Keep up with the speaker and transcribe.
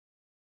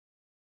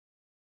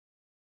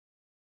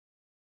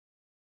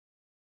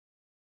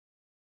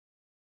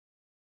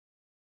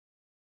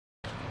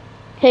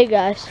Hey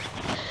guys,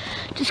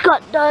 just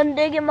got done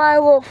digging my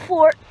little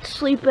fort to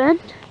sleep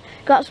in.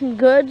 Got some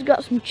goods,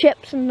 got some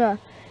chips and a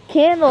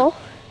candle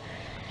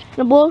and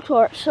a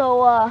blowtorch.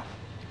 So I'm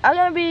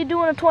gonna be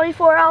doing a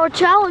 24-hour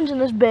challenge in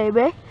this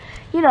baby.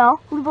 You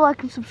know, leave a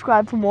like and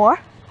subscribe for more.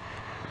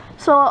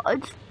 So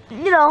it's,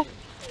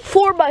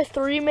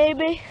 4x3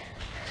 maybe.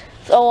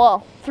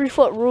 So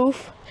 3-foot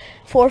roof,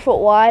 4-foot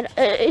wide.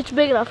 It's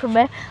big enough for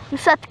me. We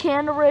set the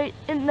candle right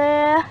in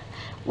there,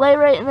 lay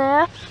right in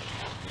there.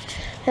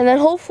 And then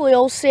hopefully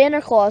old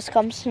Santa Claus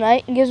comes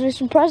tonight and gives me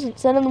some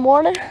presents. Then in the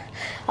morning,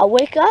 I'll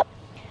wake up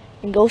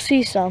and go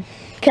see some,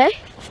 okay?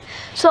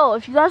 So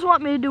if you guys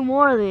want me to do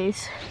more of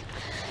these,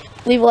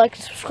 leave a like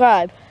and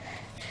subscribe.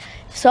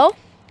 So,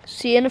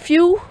 see you in a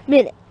few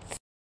minutes.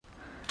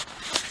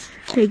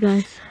 Hey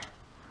guys,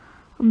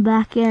 I'm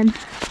back in.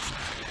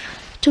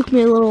 Took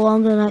me a little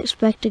longer than I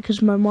expected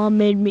because my mom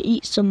made me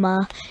eat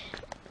some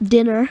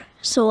dinner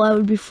so I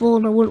would be full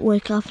and I wouldn't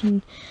wake up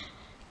and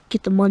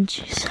get the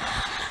munchies.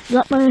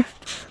 Got my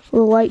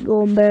little light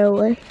going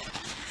barely.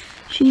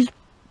 She's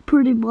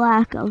pretty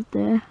black out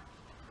there.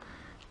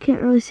 Can't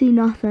really see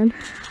nothing.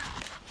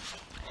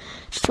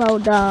 It's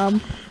about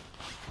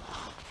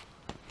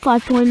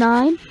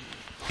 5:29.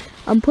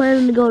 I'm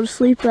planning to go to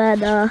sleep at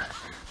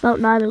about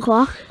 9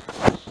 o'clock.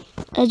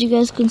 As you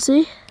guys can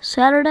see,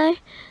 Saturday,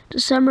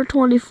 December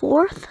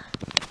 24th,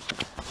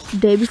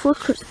 day before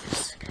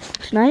Christmas.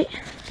 Tonight,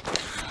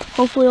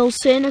 hopefully old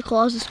Santa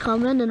Claus is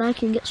coming and I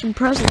can get some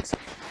presents.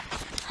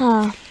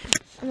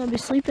 I'm gonna be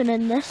sleeping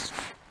in this,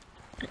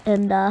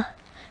 and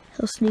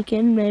he'll sneak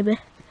in maybe.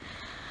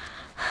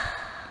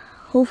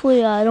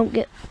 Hopefully I don't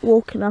get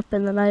woken up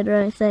in the night or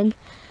anything.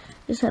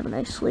 Just have a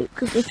nice sleep,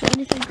 because if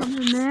anything comes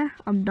in there,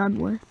 I'm done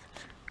with.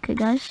 Okay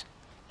guys,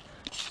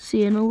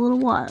 see you in a little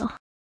while.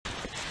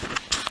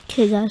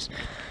 Okay guys,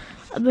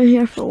 I've been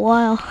here for a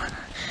while.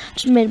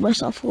 Just made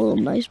myself a little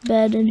nice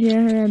bed in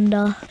here, and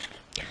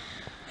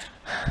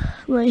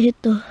when I hit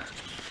the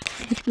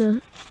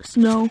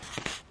snow,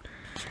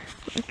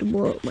 I have to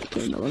blow up my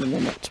candle in a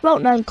minute. It's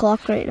about 9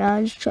 o'clock right now.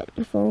 I just checked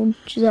my phone.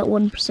 She's at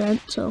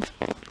 1%, so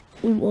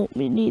we won't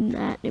be needing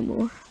that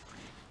anymore.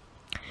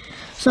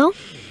 So,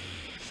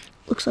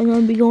 looks like I'm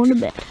gonna be going to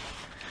bed.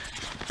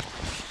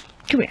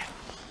 Come here.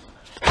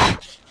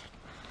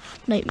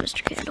 Night,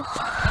 Mr. Candle.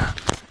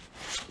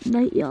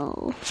 Night,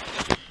 y'all.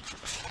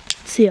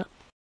 See ya.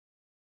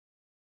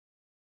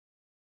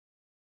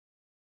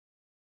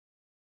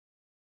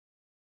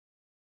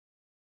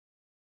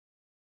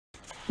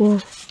 Whoa.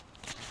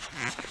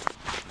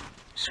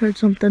 Just heard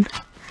something.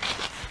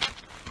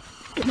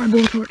 Get my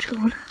blowtorch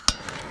going.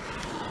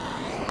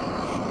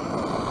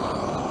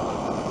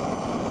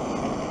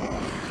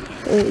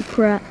 Holy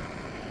crap.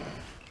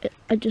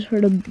 I just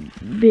heard a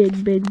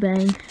big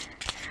bang.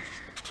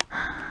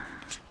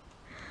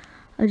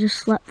 I just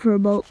slept for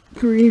about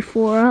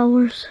 3-4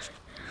 hours.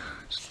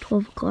 It's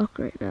 12 o'clock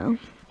right now.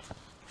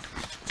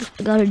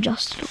 I got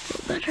adjusted a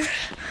little better.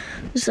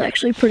 This is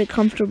actually pretty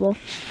comfortable.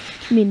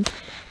 I mean,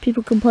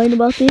 people complain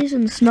about these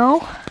in the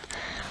snow,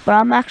 but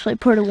I'm actually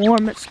pretty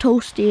warm. It's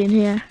toasty in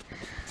here.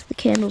 The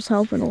candle's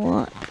helping a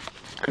lot.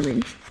 I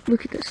mean,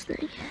 look at this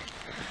thing.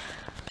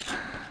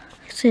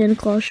 Santa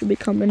Claus should be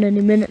coming any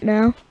minute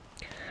now.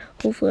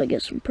 Hopefully I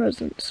get some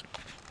presents.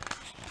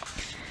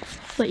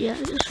 But yeah,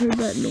 I just heard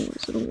that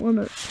noise. I don't want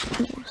to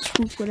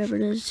spook whatever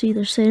it is. It's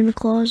either Santa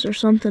Claus or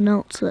something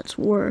else that's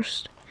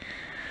worse.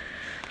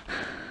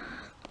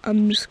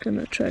 I'm just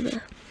gonna try to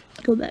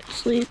go back to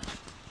sleep.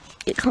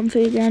 Get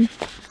comfy again.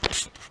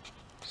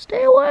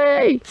 Stay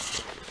away!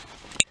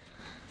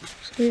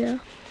 So yeah.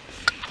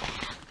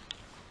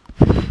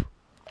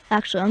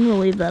 Actually, I'm gonna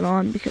leave that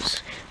on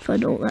because if I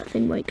don't, that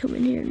thing might come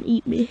in here and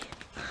eat me.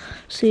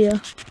 See ya.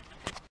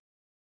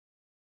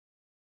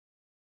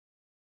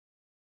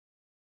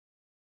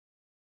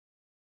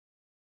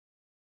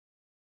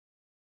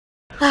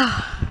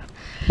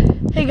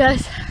 Hey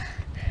guys.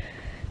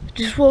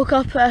 Just woke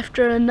up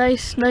after a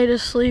nice night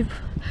of sleep.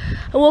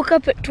 I woke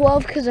up at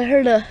 12 because I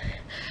heard a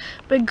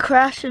big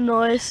crashing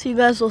noise. You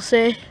guys will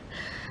see.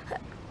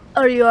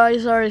 Or you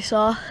guys already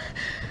saw.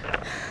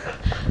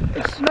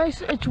 It's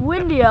nice, it's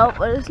windy out,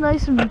 but it's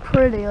nice and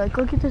pretty. Like,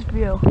 look at this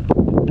view. Isn't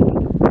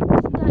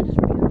that just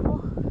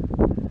beautiful?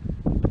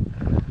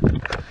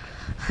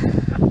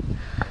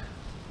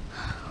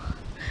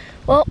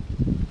 Well,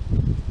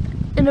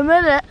 in a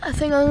minute, I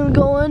think I'm gonna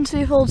go in and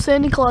see if old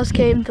Santa Claus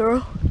came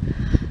through.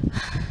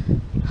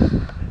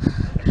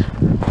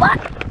 What?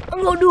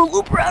 I'm gonna do a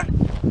loop around.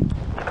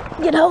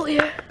 Get out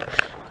here.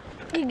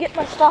 You get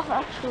my stuff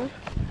actually.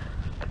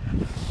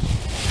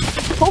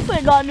 Hopefully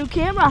I got a new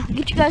camera.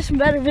 Get you guys some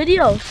better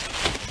videos.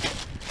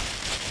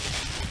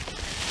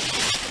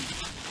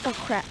 Oh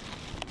crap.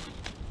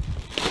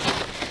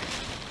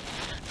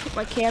 Put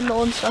my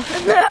candle and stuff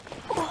in there.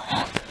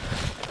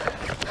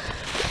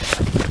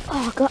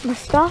 Oh, I got my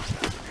stuff.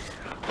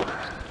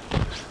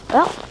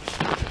 Well,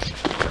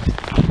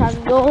 time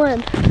to go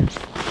in.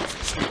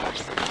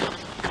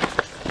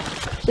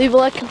 Leave a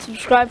like and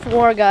subscribe for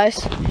more, guys.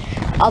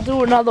 I'll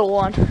do another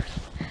one.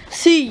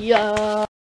 See ya.